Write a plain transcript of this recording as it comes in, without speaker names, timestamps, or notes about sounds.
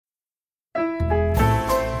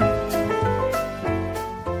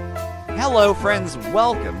Hello friends,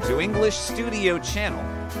 welcome to English Studio Channel.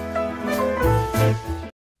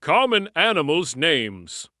 Common animals'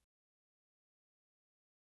 names.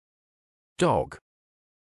 Dog,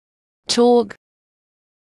 dog,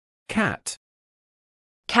 cat,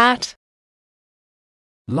 cat,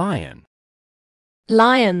 lion,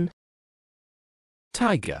 lion,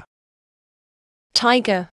 tiger,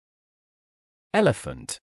 tiger,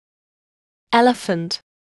 elephant, elephant,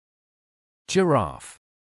 giraffe,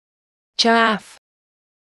 giraffe,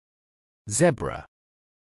 zebra,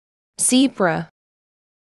 zebra,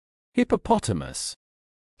 hippopotamus,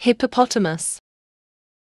 hippopotamus,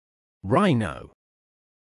 rhino,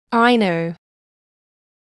 rhino,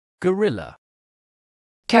 gorilla,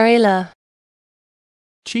 gorilla,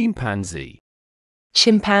 chimpanzee,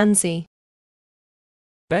 chimpanzee,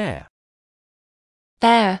 bear,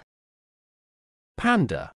 bear,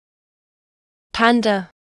 panda,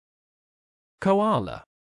 panda, koala,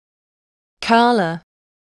 koala,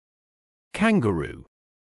 kangaroo,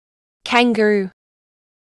 kangaroo,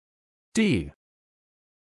 deer,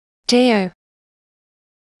 deer,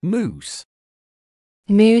 moose,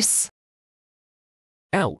 moose,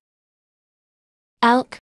 elk,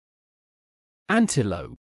 elk,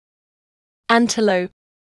 antelope, antelope,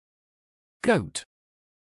 goat,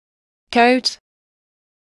 goat,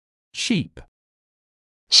 sheep,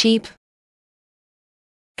 sheep,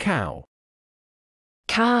 cow,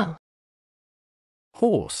 cow,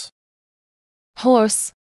 horse,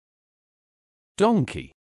 horse,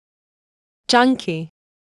 donkey, donkey,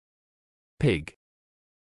 pig,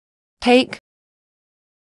 pig,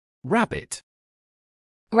 rabbit,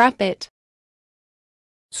 rabbit,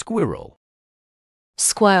 squirrel,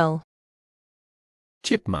 squirrel,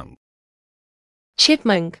 chipmunk,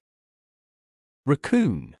 chipmunk,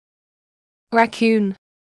 raccoon, raccoon,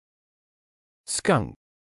 skunk,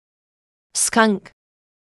 skunk,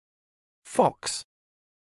 fox,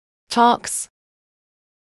 fox,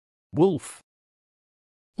 wolf,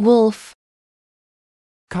 wolf,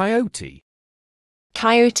 coyote,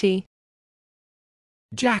 coyote,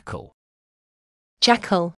 jackal,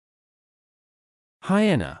 jackal,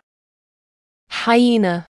 hyena,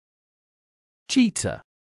 hyena, cheetah,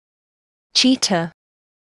 cheetah,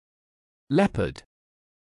 leopard,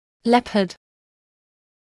 leopard,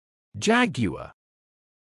 jaguar,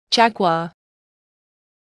 jaguar,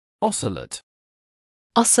 ocelot,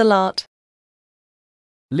 ocelot,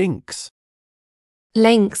 lynx,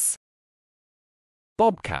 lynx,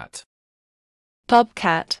 bobcat,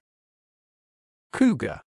 bobcat,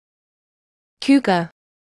 cougar, cougar,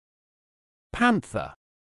 panther,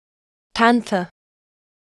 panther,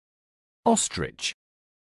 ostrich,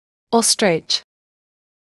 ostrich,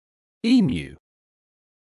 emu,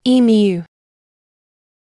 emu,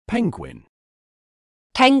 penguin,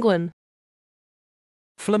 penguin,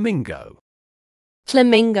 flamingo,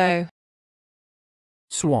 flamingo,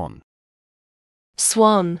 swan,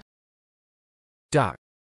 swan, duck,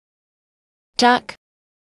 duck,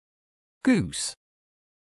 goose,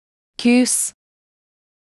 goose,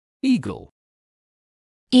 eagle,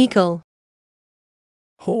 eagle,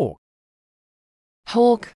 hawk,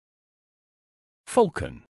 hawk,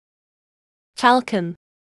 falcon, falcon,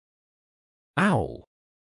 owl,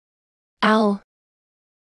 owl,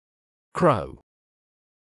 crow,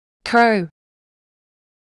 crow,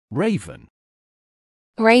 raven,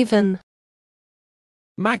 raven,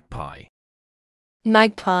 magpie,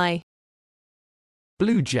 magpie,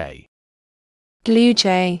 blue jay, blue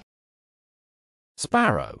jay,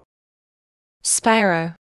 sparrow,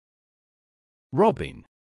 sparrow, robin,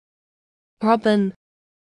 robin,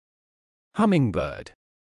 hummingbird,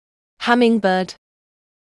 hummingbird,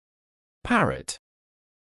 parrot,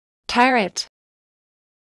 parrot,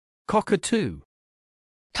 cockatoo,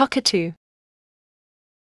 cockatoo,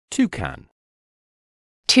 toucan,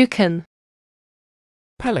 toucan,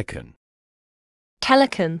 pelican,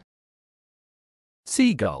 pelican,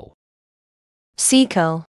 seagull,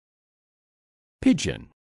 seagull, pigeon,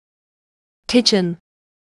 pigeon,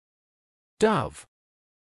 dove,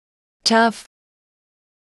 dove,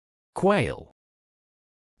 quail,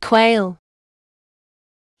 quail,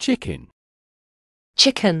 chicken,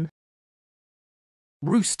 chicken,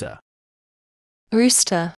 rooster,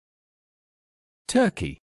 rooster,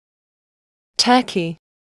 turkey, turkey,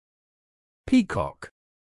 peacock,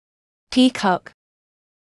 peacock,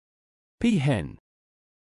 peahen,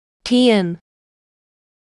 peon,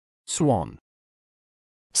 swan,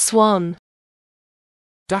 swan,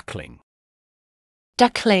 duckling,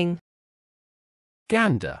 duckling,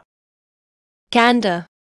 gander, gander,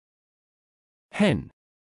 hen,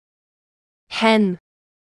 hen,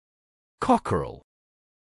 cockerel,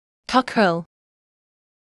 cockerel,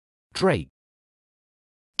 Drake,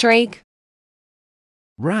 Drake,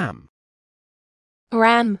 ram,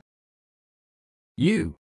 ram,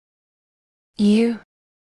 ewe, ewe,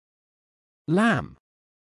 lamb,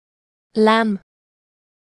 lamb,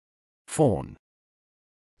 fawn,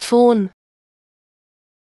 fawn,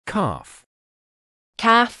 calf,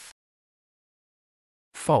 calf,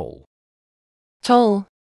 foal, foal,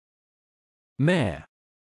 mare,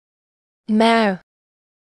 mare,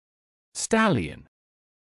 stallion,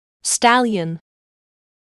 stallion,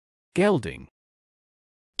 gelding,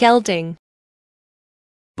 gelding,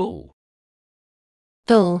 bull,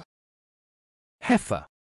 bull, heifer,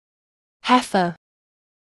 heifer,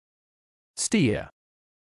 steer,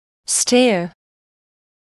 steer,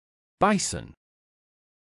 bison,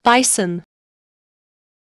 bison,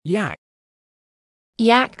 yak,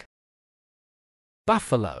 yak,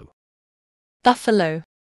 buffalo, buffalo,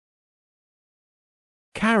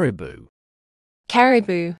 caribou.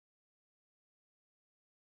 caribou.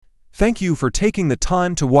 Thank you for taking the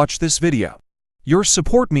time to watch this video. Your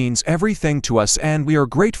support means everything to us and we are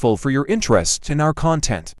grateful for your interest in our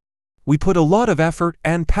content. We put a lot of effort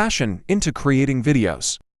and passion into creating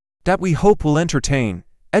videos that we hope will entertain,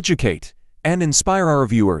 educate, and inspire our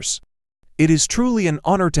viewers. It is truly an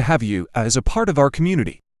honor to have you as a part of our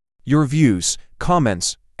community. Your views,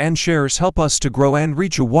 comments, and shares help us to grow and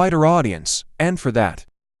reach a wider audience, and for that,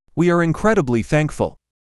 we are incredibly thankful.